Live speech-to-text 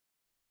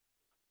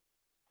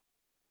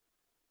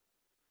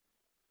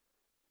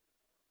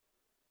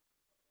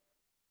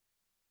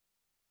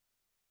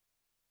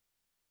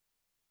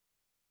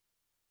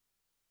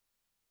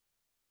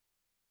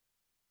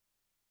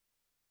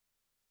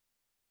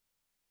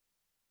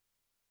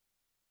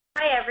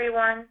Hi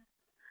everyone,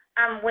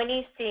 I'm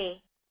Winnie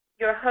C.,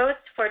 your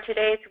host for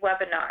today's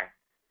webinar,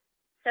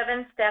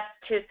 7 Steps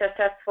to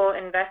Successful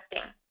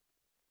Investing.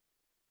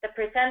 The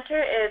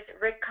presenter is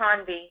Rick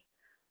Convy,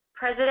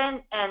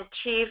 President and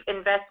Chief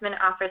Investment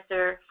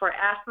Officer for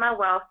AAFMAA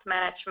Wealth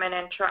Management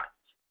and Trust.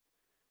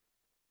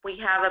 We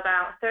have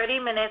about 30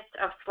 minutes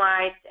of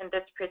slides in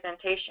this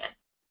presentation.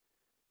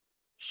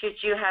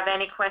 Should you have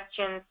any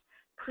questions,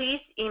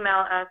 please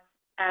email us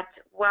at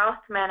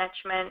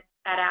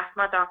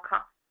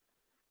wealthmanagement@aafmaa.com.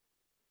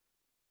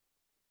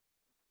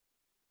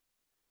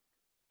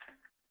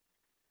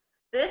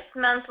 This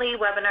monthly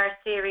webinar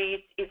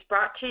series is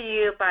brought to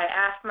you by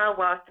AAFMAA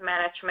Wealth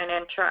Management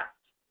and Trust.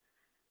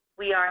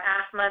 We are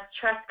AAFMAA's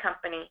trust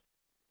company.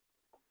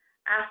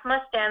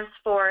 AAFMAA stands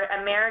for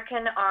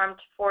American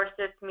Armed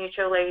Forces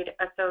Mutual Aid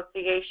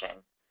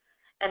Association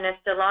and is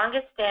the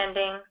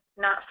longest-standing,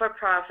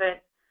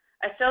 not-for-profit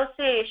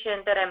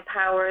association that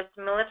empowers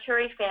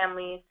military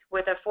families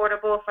with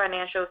affordable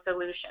financial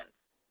solutions.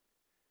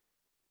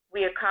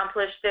 We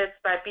accomplish this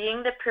by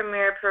being the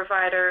premier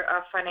provider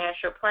of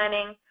financial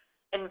planning,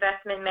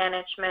 investment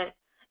management,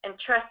 and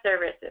trust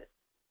services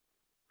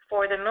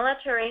for the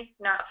military,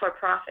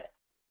 not-for-profit.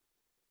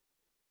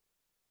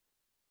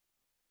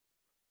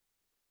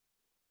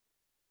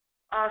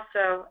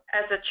 Also,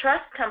 as a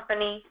trust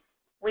company,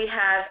 we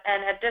have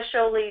an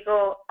additional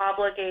legal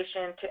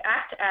obligation to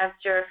act as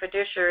your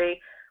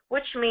fiduciary,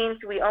 which means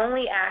we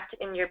only act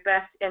in your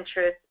best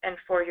interest and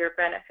for your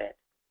benefit.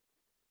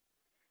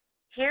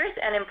 Here's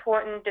an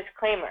important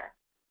disclaimer.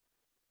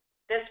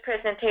 This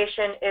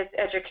presentation is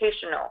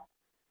educational.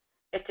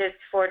 It is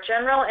for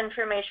general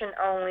information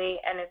only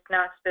and is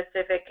not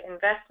specific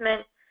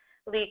investment,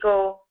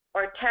 legal,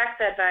 or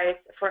tax advice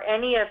for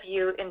any of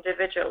you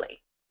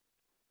individually.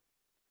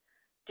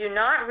 Do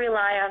not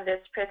rely on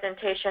this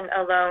presentation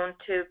alone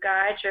to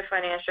guide your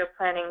financial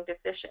planning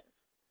decisions.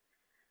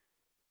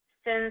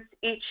 Since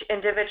each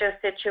individual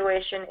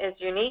situation is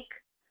unique,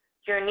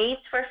 your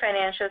needs for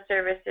financial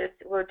services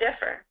will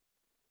differ.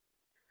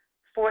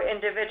 For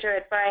individual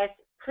advice,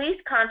 please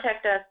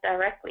contact us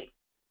directly.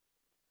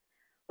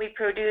 We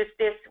produce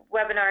this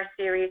webinar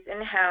series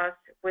in-house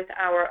with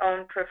our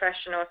own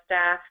professional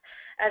staff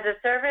as a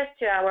service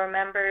to our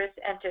members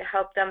and to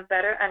help them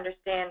better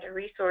understand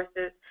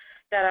resources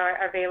that are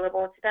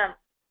available to them.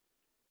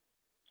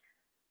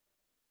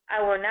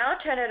 I will now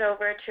turn it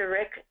over to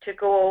Rick to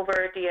go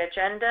over the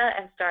agenda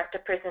and start the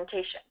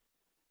presentation.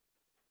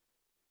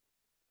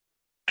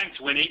 Thanks,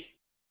 Winnie.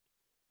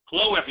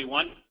 Hello,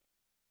 everyone.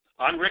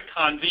 I'm Rick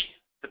Convy,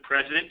 the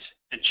President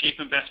and Chief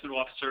Investment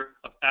Officer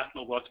of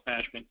AAFMAA Wealth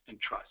Management and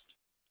Trust.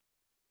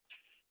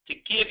 To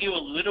give you a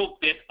little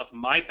bit of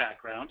my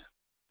background,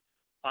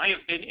 I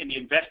have been in the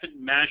investment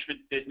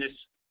management business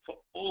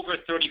for over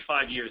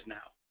 35 years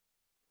now,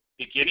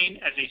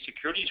 beginning as a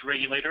securities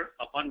regulator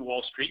up on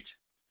Wall Street,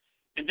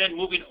 and then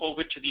moving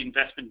over to the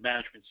investment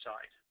management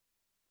side.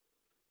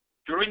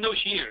 During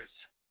those years,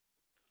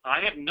 I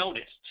have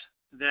noticed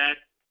that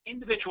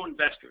individual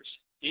investors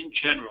in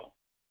general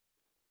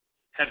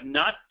have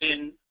not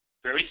been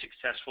very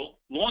successful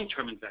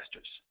long-term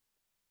investors.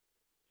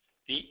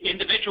 The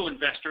individual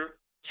investor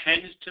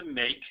tends to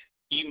make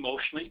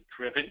emotionally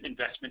driven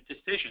investment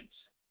decisions.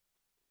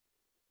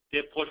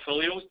 Their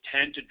portfolios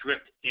tend to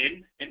drift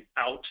in and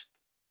out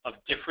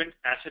of different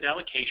asset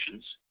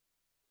allocations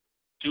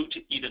due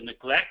to either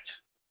neglect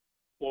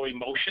or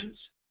emotions,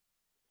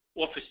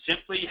 or for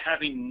simply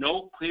having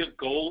no clear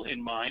goal in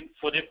mind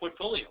for their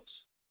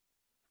portfolios.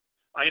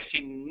 I have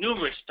seen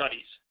numerous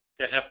studies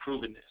that have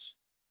proven this.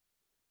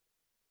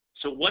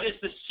 So what is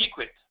the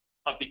secret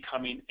of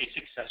becoming a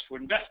successful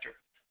investor?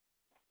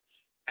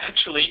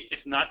 Actually,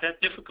 it's not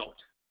that difficult.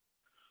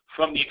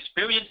 From the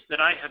experience that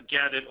I have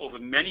gathered over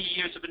many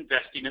years of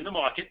investing in the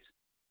market,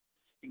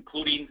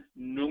 including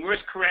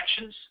numerous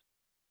corrections,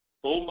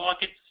 bull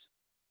markets,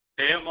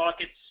 bear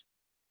markets,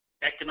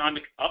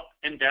 economic up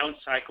and down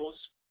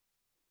cycles,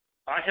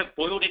 I have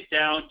boiled it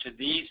down to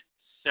these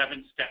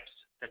 7 steps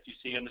that you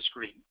see on the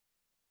screen.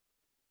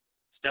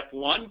 Step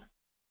 1,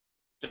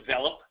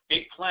 develop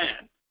a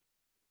plan.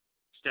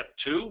 Step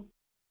 2,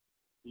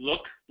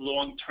 look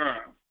long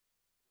term.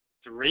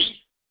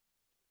 3,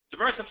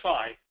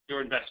 diversify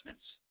your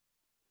investments.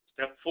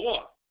 Step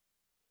 4,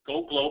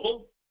 go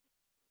global.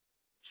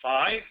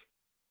 5,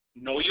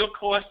 know your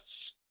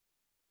costs.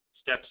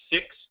 Step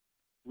 6,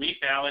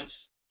 rebalance.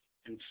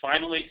 And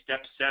finally,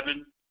 step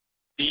 7,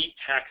 be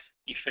tax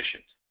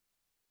efficient.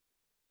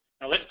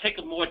 Now let's take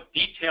a more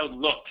detailed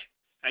look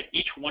at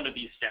each one of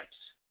these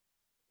steps.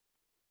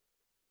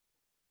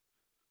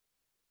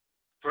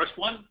 First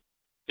one,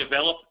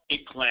 develop a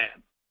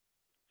plan,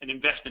 an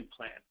investment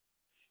plan,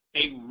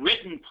 a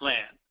written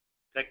plan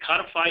that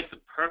codifies the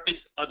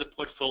purpose of the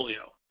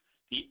portfolio,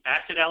 the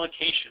asset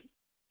allocation,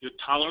 your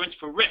tolerance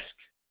for risk,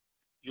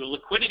 your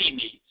liquidity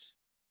needs,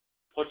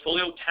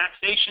 portfolio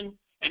taxation,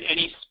 and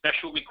any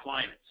special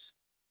requirements.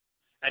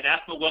 At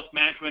AAFMAA Wealth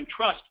Management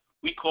Trust,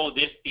 we call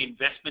this the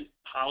Investment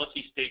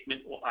Policy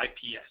Statement, or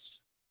IPS.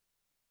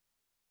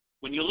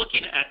 When you're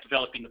looking at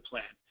developing the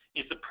plan,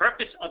 Is the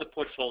purpose of the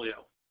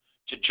portfolio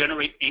to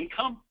generate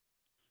income,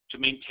 to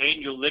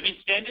maintain your living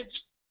standards,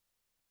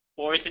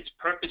 or is its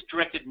purpose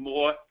directed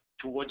more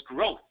towards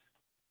growth,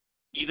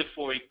 either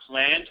for a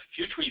planned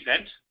future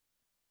event,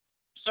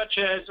 such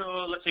as,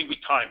 let's say,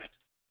 retirement,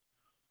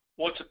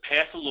 or to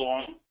pass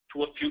along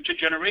to a future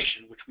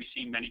generation, which we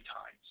see many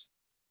times?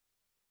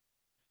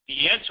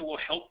 The answer will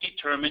help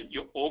determine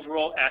your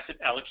overall asset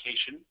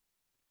allocation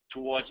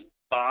towards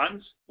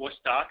bonds or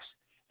stocks,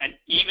 and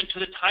even to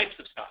the types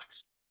of stocks.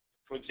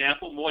 For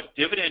example, more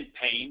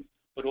dividend-paying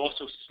but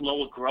also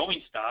slower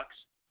growing stocks,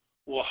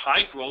 or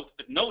high growth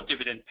but no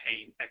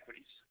dividend-paying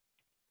equities.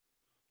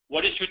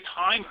 What is your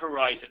time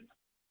horizon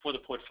for the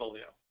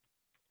portfolio?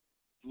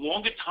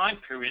 Longer time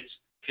periods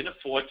can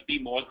afford to be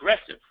more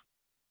aggressive.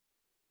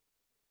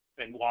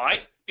 And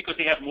why? Because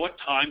they have more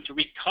time to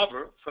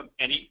recover from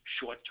any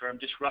short-term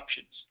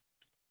disruptions.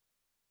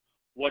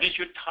 What is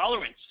your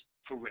tolerance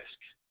for risk?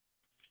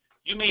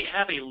 You may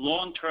have a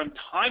long-term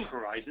time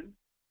horizon,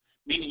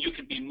 meaning you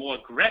can be more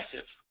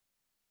aggressive,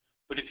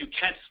 but if you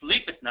can't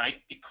sleep at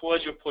night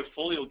because your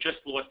portfolio just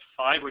lost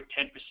 5 or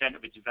 10%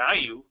 of its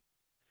value,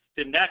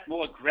 then that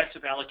more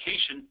aggressive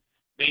allocation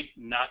may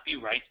not be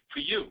right for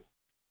you.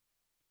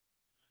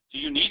 Do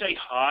you need a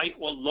high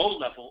or low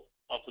level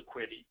of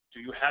liquidity? Do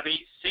you have a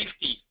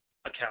safety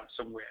account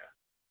somewhere?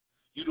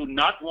 You do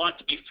not want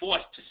to be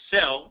forced to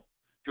sell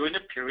during a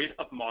period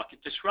of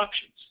market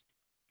disruptions.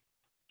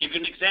 Give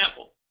you an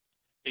example.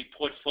 A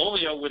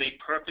portfolio with a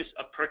purpose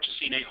of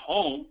purchasing a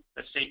home,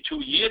 let's say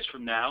 2 years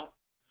from now,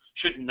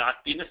 should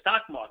not be in the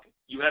stock market.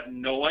 You have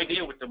no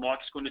idea what the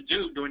market's going to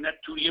do during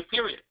that 2-year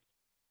period.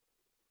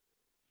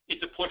 Is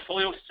the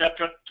portfolio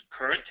subject to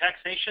current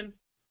taxation,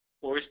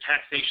 or is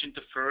taxation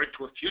deferred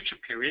to a future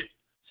period,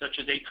 such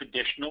as a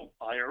traditional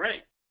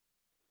IRA?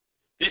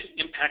 This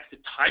impacts the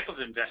type of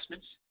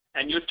investments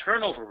and your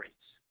turnover rates.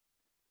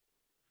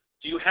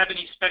 Do you have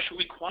any special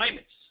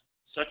requirements,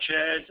 such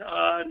as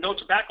no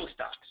tobacco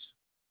stocks?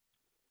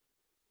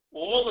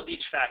 All of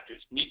these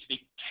factors need to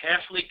be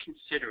carefully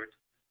considered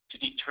to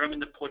determine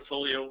the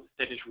portfolio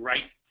that is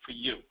right for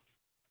you.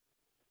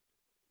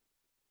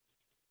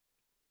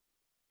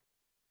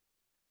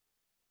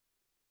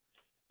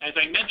 As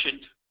I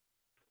mentioned,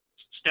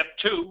 step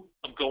 2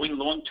 of going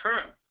long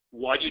term.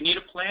 Why do you need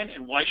a plan,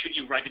 and why should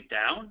you write it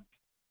down?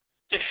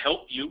 To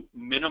help you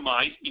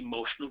minimize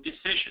emotional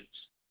decisions.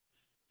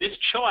 This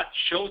chart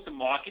shows the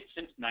market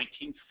since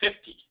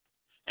 1950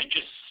 and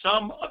just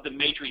some of the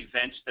major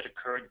events that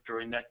occurred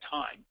during that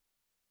time.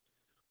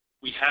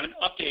 We haven't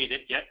updated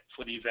it yet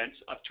for the events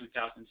of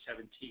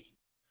 2017.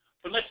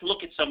 But let's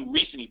look at some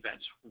recent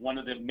events. One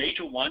of the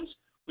major ones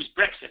was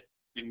Brexit.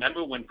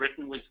 Remember when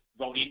Britain was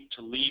voting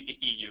to leave the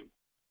EU?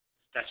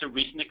 That's a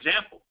recent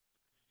example.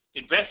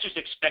 Investors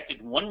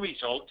expected one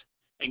result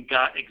and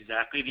got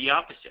exactly the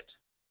opposite.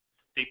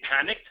 They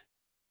panicked,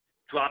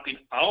 dropping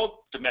our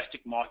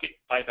domestic market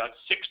by about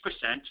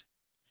 6%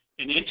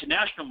 and the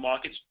international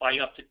markets by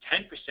up to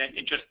 10%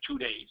 in just 2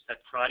 days, that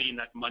Friday and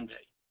that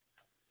Monday.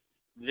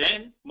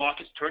 Then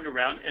markets turned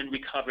around and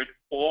recovered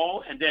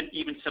all, and then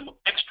even some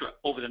extra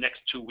over the next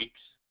 2 weeks.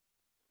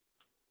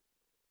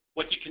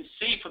 What you can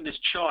see from this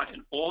chart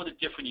and all the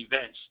different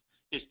events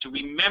is to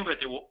remember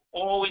there will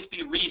always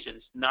be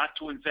reasons not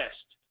to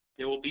invest.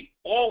 There will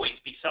always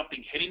be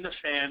something hitting the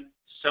fan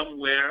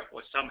somewhere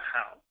or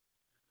somehow.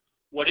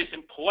 What is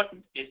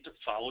important is to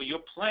follow your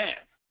plan.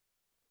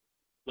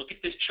 Look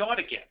at this chart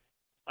again.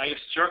 I have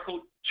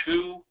circled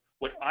 2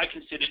 what I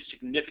consider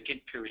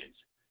significant periods,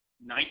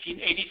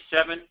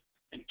 1987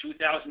 and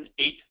 2008-2009.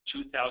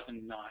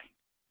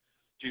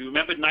 Do you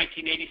remember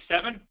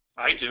 1987?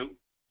 I do.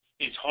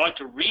 It's hard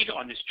to read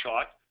on this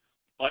chart,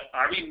 but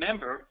I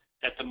remember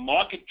that the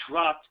market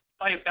dropped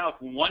by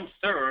about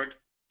 1/3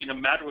 in a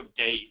matter of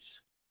days.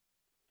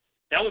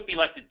 That would be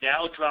like the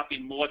Dow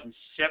dropping more than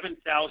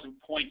 7,000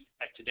 points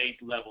at today's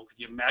level. Could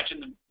you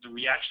imagine the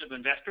reaction of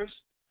investors?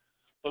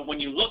 But when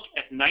you look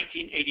at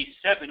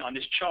 1987 on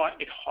this chart,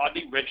 it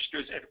hardly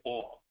registers at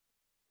all.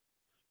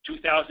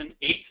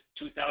 2008,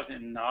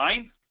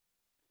 2009,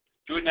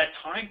 during that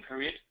time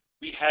period,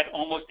 we had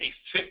almost a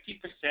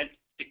 50%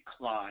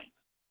 decline.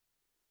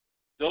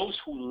 Those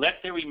who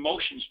let their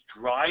emotions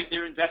drive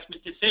their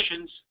investment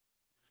decisions,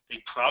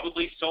 they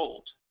probably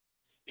sold.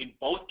 In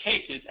both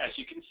cases, as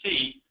you can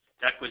see,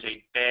 that was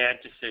a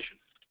bad decision.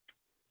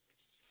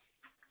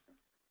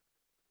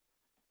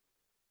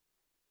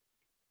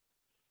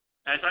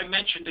 As I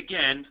mentioned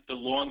again, the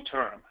long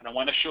term, and I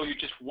want to show you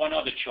just one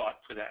other chart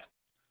for that.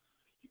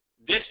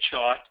 This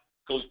chart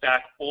goes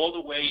back all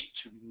the way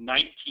to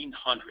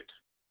 1900.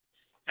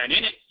 And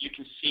in it, you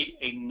can see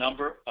a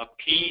number of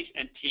P's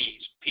and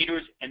T's,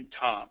 Peters and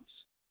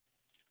Toms.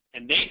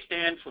 And they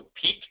stand for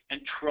peak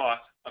and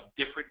trough of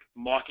different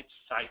market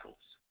cycles.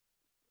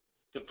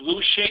 The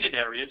blue shaded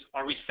areas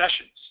are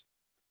recessions.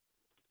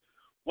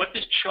 What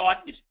this chart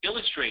is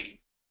illustrating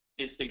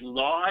is the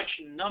large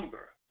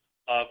number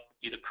of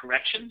either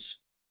corrections,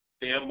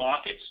 bear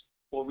markets,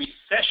 or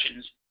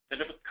recessions that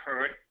have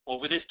occurred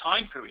over this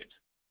time period.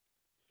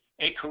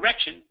 A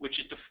correction, which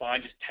is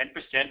defined as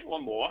 10%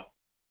 or more,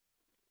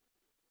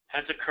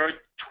 has occurred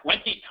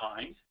 20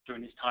 times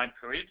during this time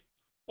period,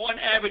 or an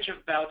average of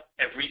about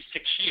every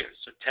 6 years.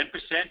 So 10%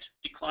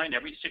 decline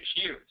every 6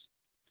 years.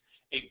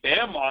 A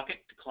bear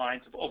market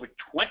declines of over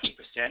 20%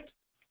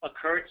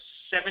 occurred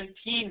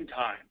 17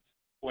 times,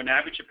 or an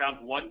average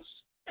about once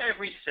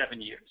every 7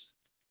 years.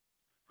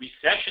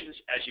 Recessions,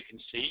 as you can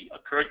see,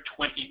 occurred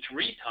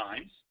 23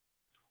 times,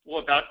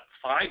 or about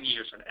 5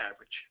 years on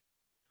average.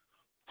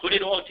 Put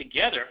it all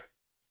together,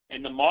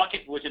 and the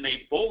market was in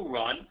a bull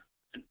run,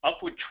 an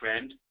upward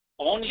trend,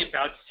 only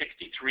about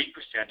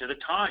 63% of the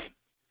time,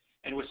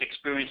 and was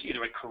experiencing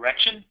either a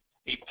correction,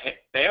 a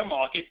bear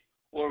market,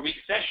 or a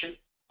recession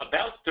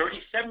about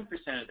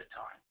 37% of the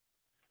time.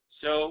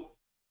 So,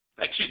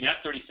 excuse me,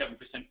 not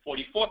 37%,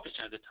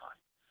 44% of the time.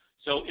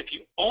 So if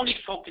you only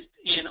focused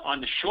in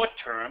on the short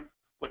term,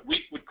 what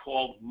we would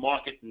call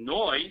market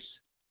noise,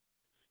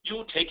 you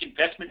will take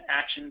investment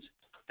actions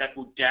that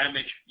will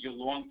damage your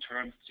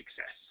long-term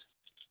success.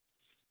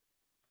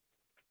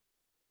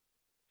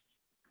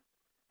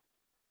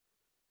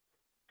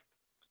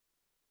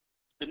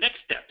 The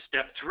next step,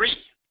 step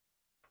 3,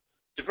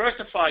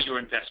 diversify your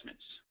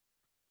investments.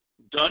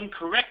 Done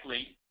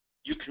correctly,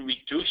 you can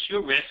reduce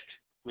your risk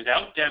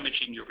without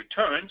damaging your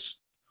returns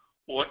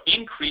or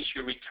increase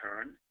your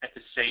return at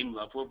the same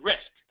level of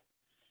risk.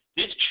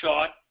 This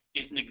chart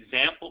is an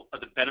example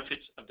of the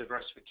benefits of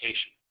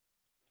diversification.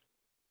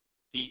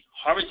 The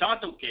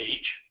horizontal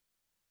gauge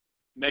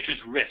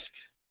measures risk,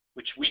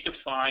 which we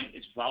define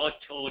as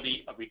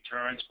volatility of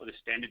returns for the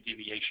standard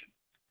deviation.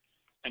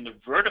 And the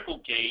vertical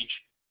gauge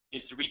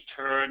is the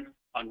return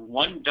on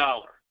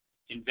 $1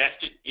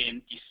 invested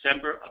in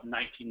December of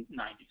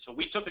 1990. So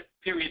we took a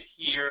period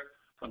here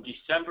from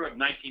December of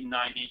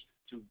 1990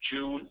 to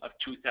June of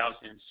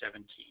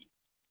 2017.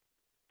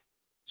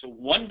 So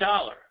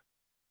 $1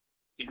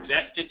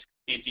 invested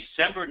in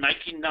December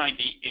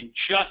 1990 in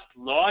just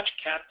large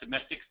cap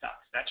domestic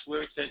stocks, that's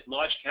where it says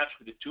large caps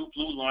with the two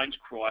blue lines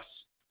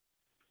cross,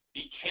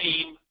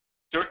 became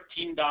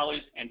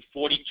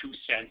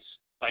 $13.42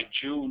 by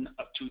June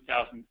of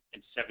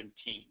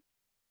 2017.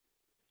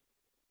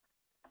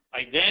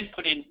 I then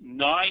put in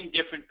 9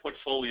 different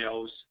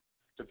portfolios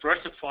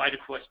diversified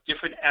across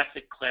different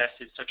asset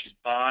classes such as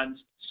bonds,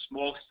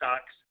 small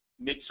stocks,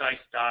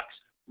 mid-sized stocks,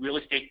 real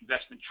estate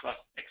investment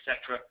trusts,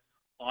 etc.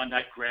 on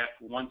that graph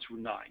 1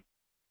 through 9.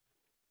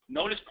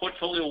 Notice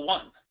portfolio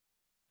 1,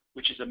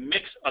 which is a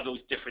mix of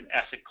those different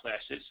asset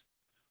classes,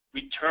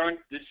 returned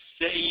the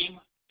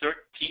same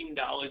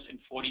 $13.42,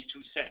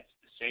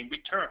 the same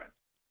return,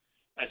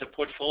 as a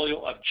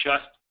portfolio of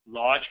just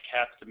large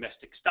cap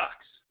domestic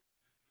stocks.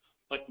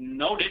 But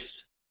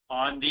notice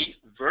on the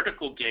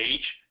vertical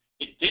gauge,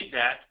 it did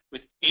that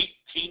with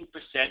 18%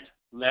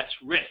 less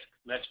risk,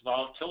 less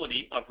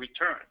volatility of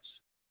returns.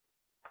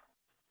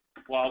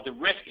 While the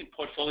risk in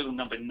portfolio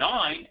number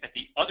 9 at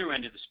the other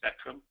end of the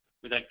spectrum,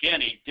 with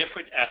again a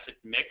different asset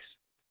mix,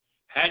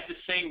 had the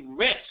same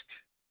risk,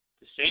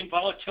 the same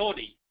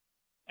volatility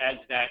as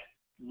that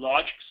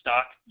large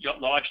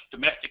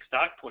domestic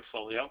stock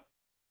portfolio,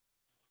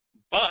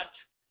 but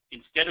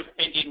instead of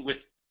ending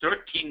with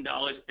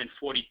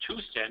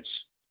 $13.42,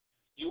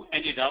 you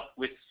ended up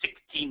with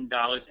 $16.32,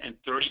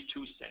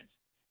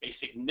 a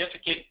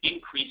significant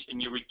increase in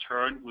your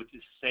return with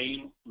the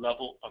same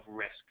level of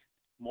risk.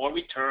 More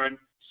return,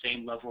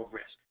 same level of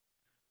risk.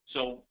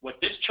 So what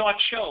this chart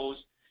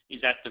shows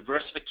is that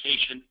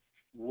diversification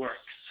works.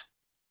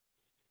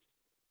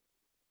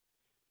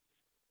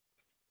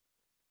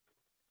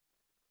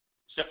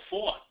 Step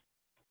 4,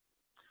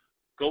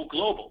 go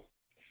global.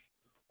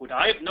 What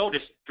I have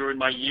noticed during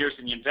my years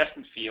in the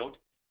investment field,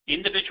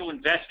 individual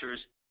investors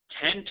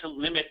tend to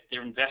limit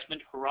their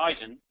investment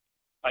horizon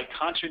by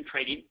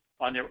concentrating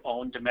on their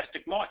own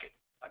domestic market.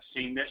 I've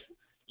seen this.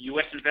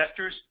 U.S.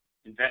 investors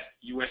invest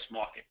U.S.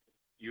 market.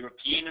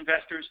 European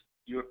investors,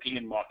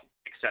 European market,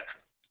 etc.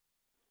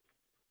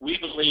 We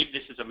believe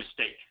this is a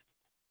mistake.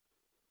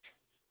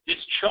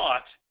 This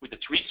chart with the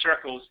 3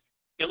 circles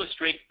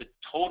illustrates the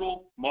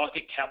total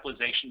market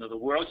capitalization of the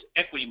world's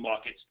equity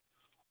markets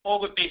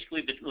over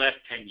basically the last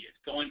 10 years,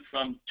 going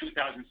from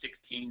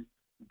 2016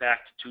 back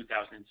to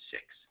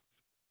 2006.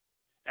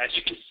 As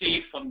you can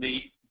see from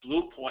the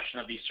blue portion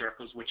of these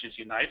circles, which is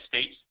the United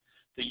States,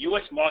 the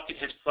U.S. market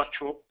has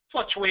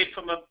fluctuated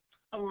from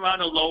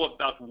around a low of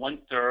about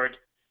 1/3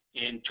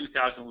 in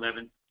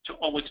 2011 to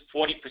almost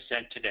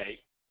 40%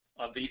 today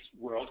of these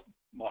world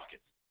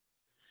markets.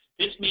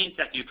 This means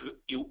that if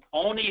you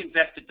only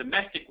invested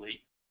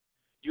domestically,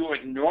 you are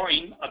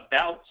ignoring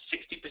about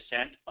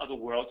 60% of the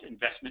world's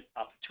investment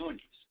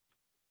opportunities.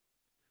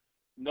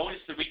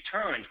 Notice the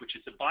returns, which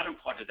is the bottom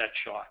part of that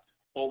chart,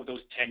 over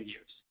those 10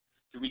 years.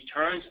 The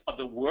returns of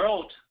the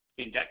world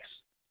index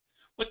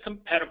was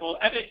comparable,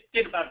 and it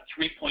did about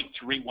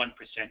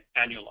 3.31%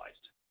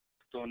 annualized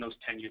during those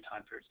 10-year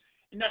time periods.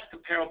 And that's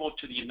comparable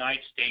to the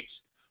United States,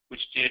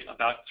 which did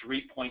about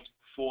 3.41%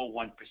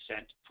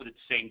 for the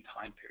same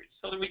time period.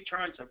 So the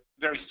returns are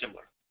very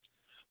similar.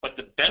 But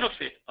the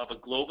benefit of a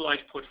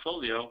globalized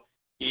portfolio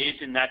is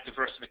in that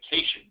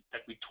diversification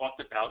that we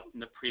talked about in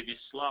the previous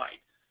slide.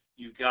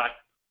 You got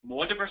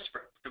more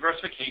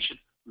diversification,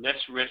 less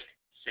risk,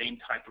 same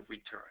type of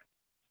return.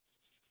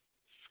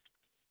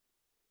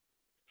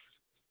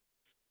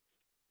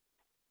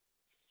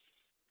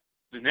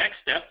 The next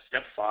step,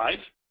 step 5,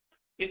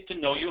 is to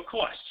know your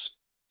costs.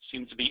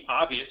 Seems to be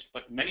obvious,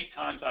 but many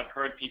times I've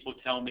heard people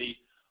tell me,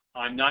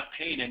 I'm not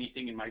paying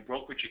anything in my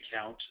brokerage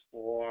account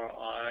or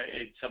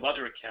in some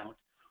other account,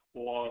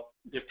 or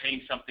they're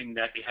paying something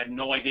that they had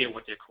no idea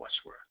what their costs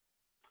were.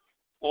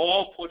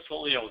 All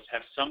portfolios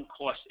have some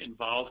costs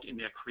involved in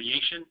their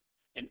creation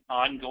and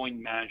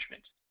ongoing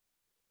management.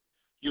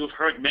 You have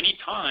heard many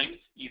times,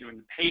 either in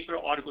the paper,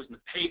 articles in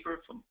the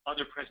paper, from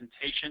other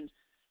presentations,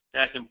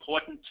 that it's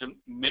important to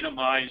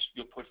minimize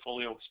your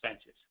portfolio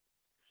expenses.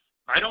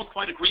 I don't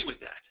quite agree with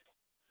that.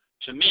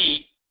 To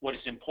me, what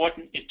is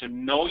important is to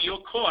know your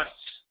costs,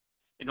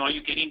 and are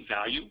you getting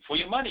value for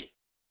your money?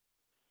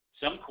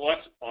 Some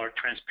costs are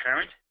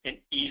transparent and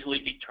easily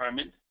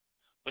determined,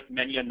 but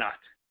many are not.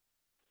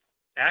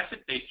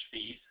 Asset-based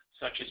fees,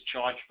 such as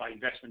charged by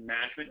investment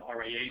management,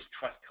 RIAs,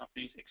 trust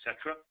companies,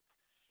 etc.,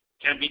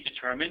 can be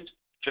determined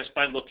just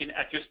by looking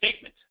at your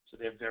statement, so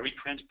they're very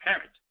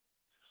transparent.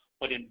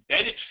 But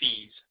embedded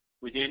fees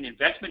within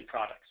investment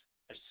products,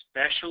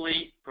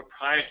 especially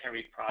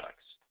proprietary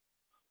products,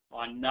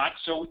 are not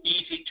so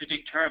easy to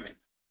determine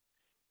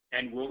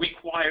and will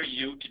require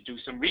you to do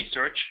some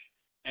research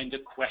and to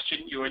question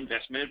your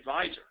investment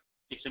advisor.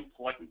 It's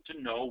important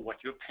to know what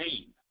you're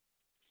paying.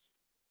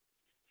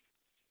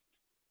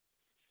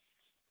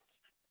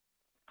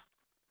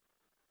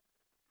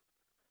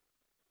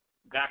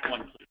 Back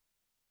one, please.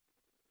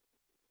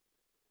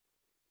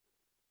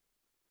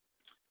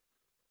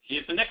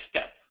 Here's the next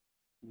step,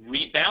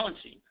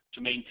 rebalancing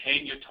to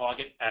maintain your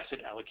target asset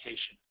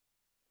allocation.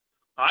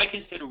 I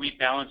consider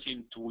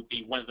rebalancing to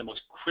be one of the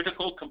most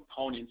critical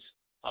components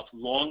of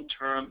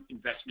long-term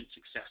investment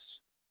success.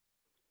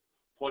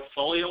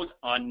 Portfolios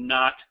are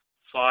not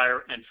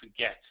fire and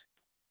forget.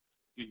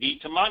 You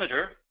need to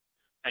monitor,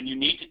 and you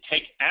need to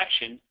take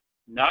action,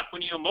 not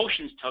when your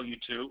emotions tell you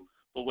to,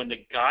 but when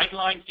the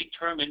guidelines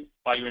determined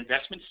by your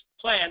investment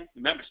plan,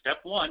 remember step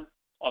 1,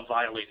 are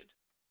violated.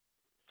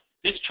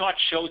 This chart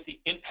shows the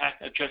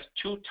impact of just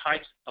 2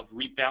 types of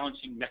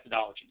rebalancing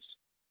methodologies,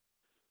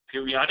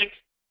 periodic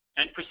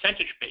and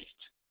percentage-based.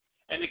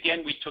 And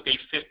again, we took a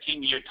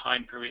 15-year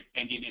time period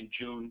ending in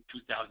June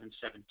 2017.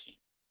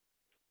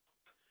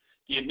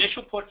 The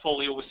initial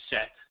portfolio was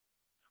set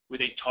with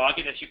a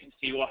target, as you can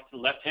see off to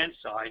the left-hand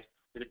side,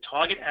 with a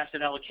target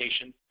asset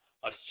allocation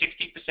of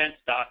 60%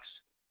 stocks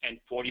and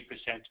 40%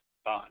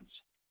 bonds.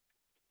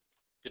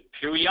 The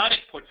periodic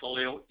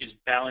portfolio is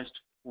balanced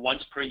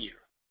once per year.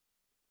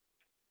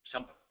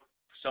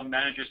 Some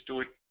managers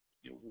do it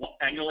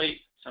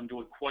annually, some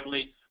do it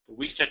quarterly, but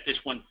we set this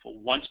one for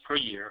once per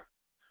year,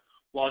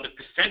 while the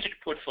percentage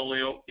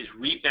portfolio is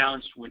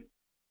rebalanced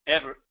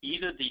whenever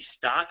either the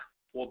stock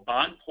or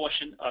bond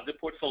portion of the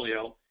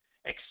portfolio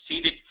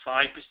exceeded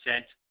 5%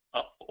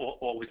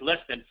 or with less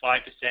than 5%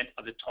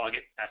 of the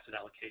target asset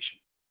allocation.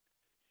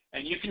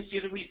 And you can see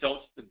the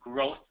results, the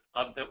growth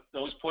of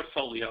those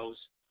portfolios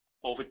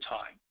over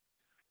time.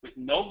 With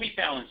no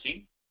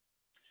rebalancing,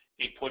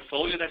 a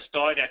portfolio that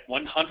started at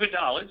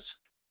 $100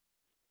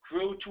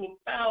 grew to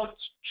about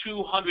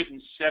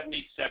 $277.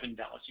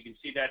 You can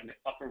see that in the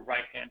upper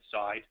right-hand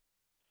side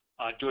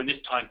during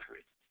this time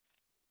period.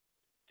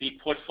 The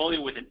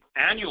portfolio with an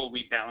annual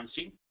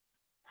rebalancing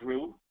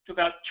grew to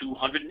about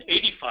 $285.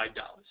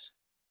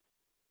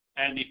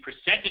 And the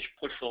percentage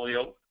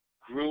portfolio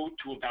grew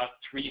to about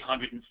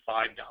 $305.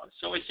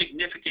 So a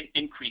significant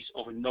increase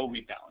over no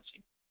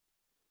rebalancing.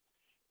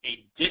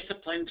 A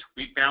disciplined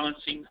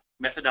rebalancing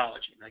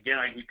methodology, and again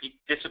I repeat,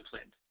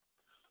 disciplined,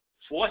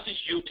 forces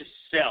you to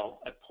sell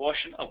a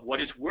portion of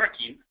what is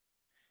working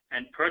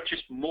and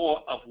purchase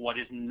more of what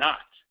is not.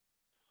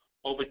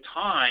 Over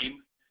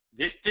time,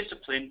 this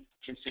discipline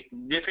can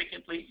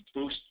significantly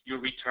boost your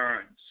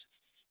returns.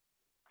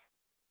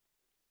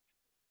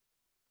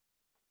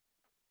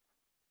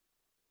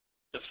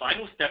 The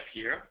final step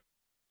here,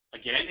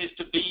 again, is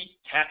to be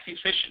tax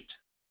efficient.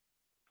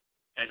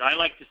 As I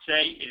like to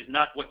say, it is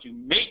not what you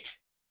make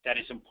that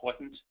is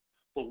important,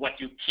 but what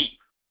you keep.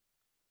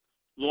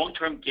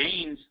 Long-term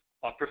gains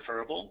are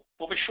preferable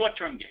over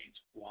short-term gains.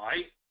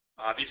 Why?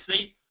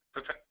 Obviously,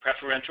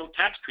 preferential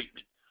tax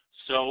treatment.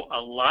 So a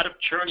lot of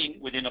churning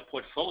within a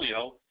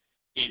portfolio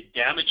is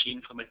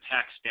damaging from a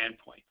tax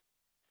standpoint.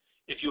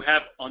 If you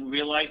have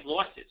unrealized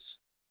losses,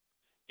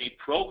 a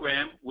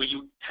program where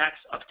you tax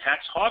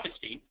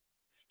harvesting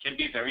can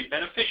be very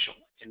beneficial.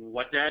 And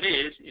what that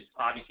is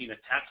obviously in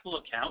a taxable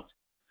account,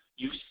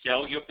 you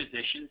sell your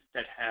positions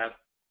that have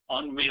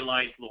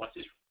unrealized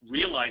losses,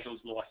 realize those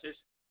losses,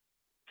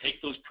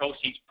 take those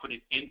proceeds, put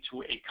it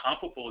into a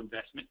comparable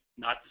investment,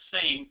 not the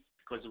same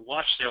because of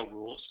wash sale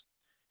rules,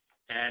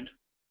 and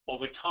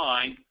over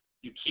time,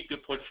 you keep your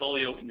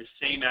portfolio in the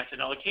same asset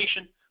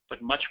allocation,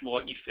 but much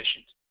more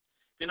efficient.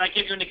 Then I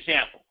give you an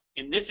example.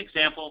 In this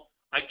example,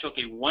 I took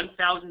a $1,000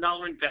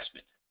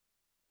 investment,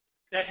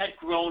 that had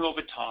grown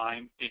over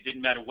time. It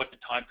didn't matter what the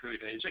time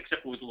period is,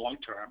 except it was long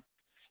term.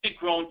 It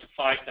grown to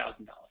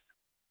 $5,000.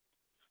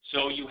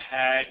 So you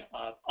had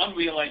an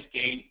unrealized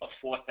gain of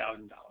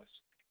 $4,000.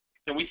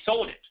 Then we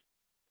sold it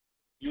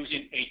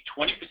using a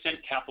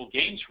 20% capital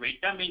gains rate.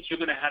 That means you're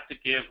going to have to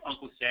give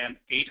Uncle Sam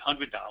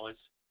 $800,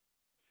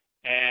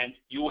 and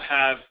you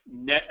have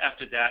net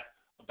after that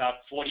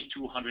about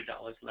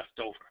 $4,200 left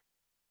over.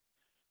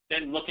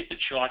 Then look at the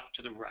chart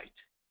to the right.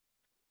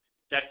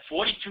 That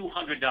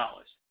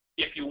 $4,200,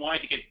 if you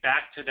wanted to get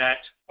back to that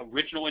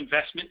original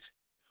investment,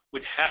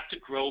 would have to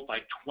grow by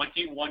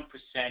 21%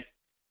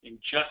 in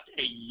just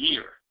a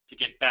year to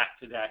get back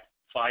to that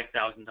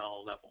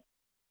 $5,000 level.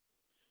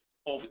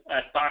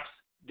 That box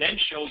then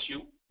shows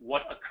you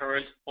what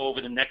occurs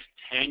over the next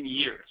 10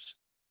 years.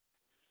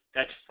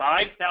 That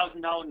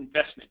 $5,000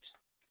 investment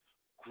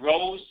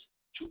grows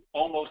to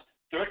almost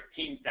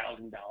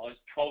 $13,000,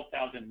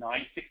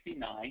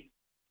 $12,969,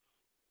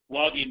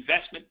 while the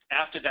investment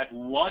after that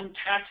one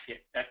tax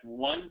hit, that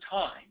one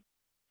time,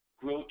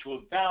 grew to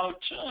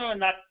about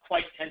not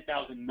quite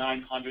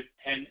 $10,900,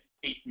 $10,894.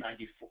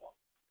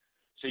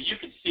 So you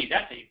can see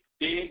that's a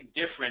big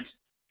difference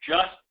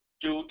just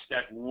due to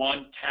that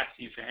one tax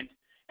event.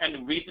 And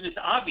the reason is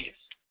obvious.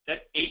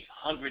 That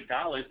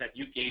 $800 that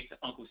you gave to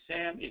Uncle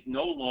Sam is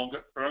no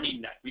longer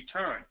earning that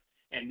return.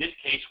 In this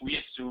case, we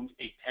assumed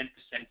a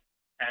 10%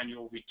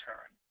 annual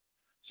return.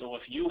 So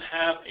if you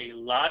have a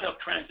lot of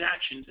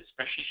transactions,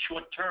 especially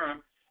short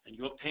term, and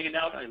you're paying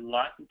out a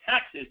lot in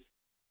taxes,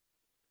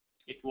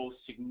 it will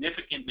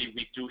significantly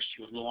reduce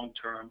your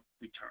long-term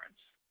returns.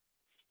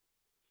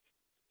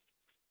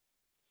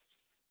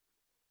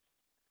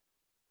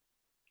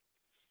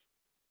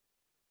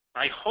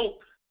 I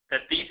hope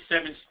that these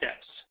 7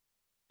 steps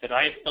that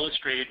I have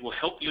illustrated will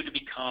help you to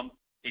become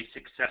a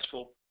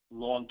successful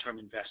long-term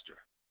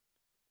investor.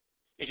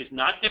 It is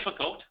not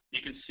difficult.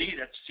 You can see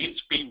that seems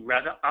to be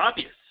rather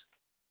obvious.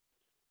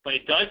 But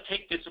it does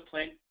take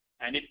discipline,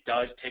 and it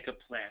does take a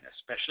plan,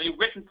 especially a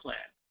written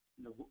plan.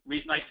 And the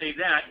reason I say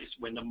that is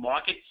when the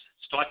market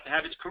starts to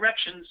have its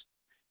corrections,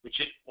 which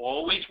it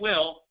always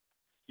will,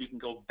 you can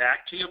go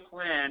back to your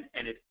plan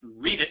and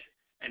read it,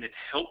 and it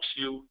helps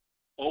you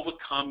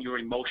overcome your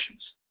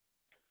emotions.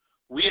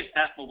 We at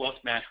AAFMAA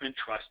Wealth Management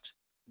Trust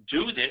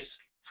do this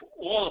for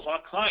all of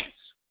our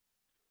clients.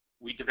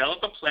 We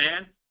develop a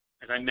plan.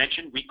 As I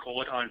mentioned, we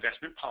call it our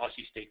investment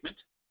policy statement.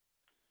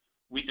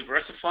 We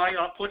diversify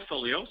our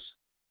portfolios.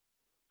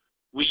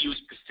 We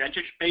use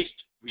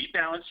percentage-based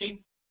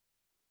rebalancing.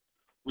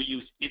 We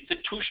use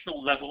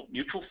institutional level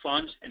mutual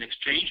funds and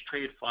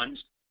exchange-traded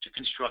funds to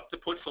construct the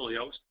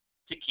portfolios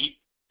to keep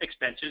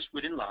expenses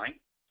within line.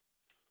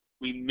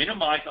 We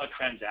minimize our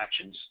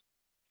transactions,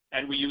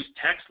 and we use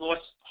tax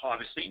loss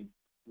harvesting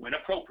when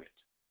appropriate.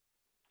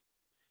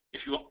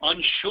 If you're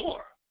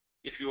unsure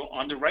if you're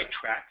on the right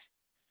track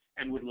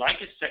and would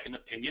like a second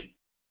opinion,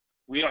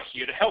 we are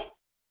here to help.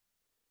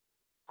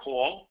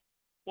 Call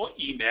or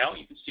email,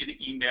 you can see the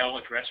email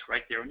address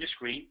right there on your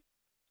screen,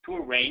 to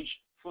arrange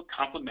for a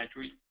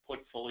complimentary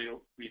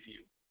portfolio review.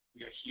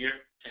 We are here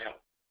to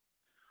help.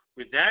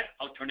 With that,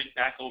 I'll turn it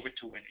back over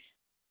to Winnie.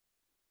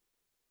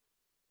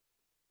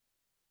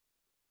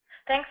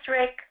 Thanks,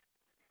 Rick.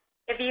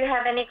 If you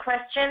have any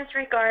questions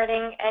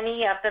regarding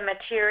any of the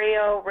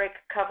material Rick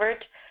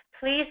covered,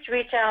 please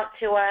reach out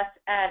to us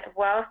at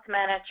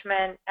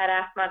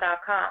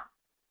wealthmanagement@afma.com.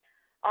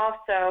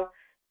 Also,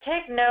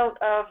 take note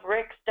of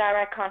Rick's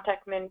direct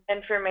contact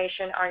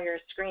information on your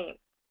screen.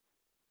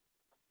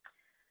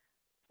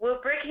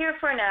 We'll break here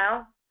for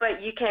now,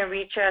 but you can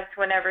reach us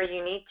whenever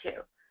you need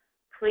to.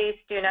 Please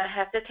do not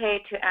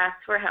hesitate to ask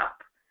for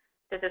help.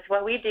 This is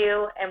what we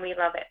do, and we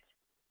love it.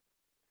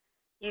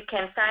 You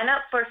can sign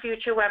up for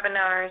future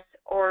webinars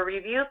or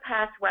review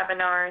past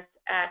webinars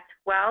at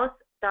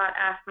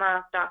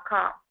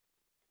wealth.afma.com.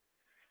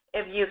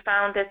 If you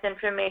found this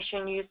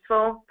information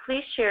useful,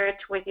 please share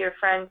it with your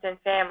friends and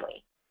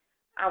family.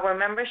 Our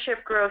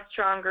membership grows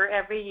stronger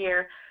every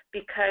year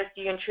because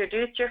you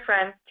introduced your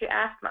friends to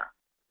AAFMAA.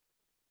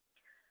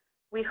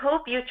 We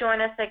hope you join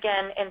us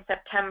again in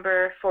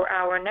September for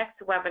our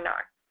next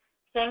webinar.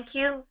 Thank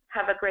you.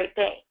 Have a great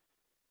day.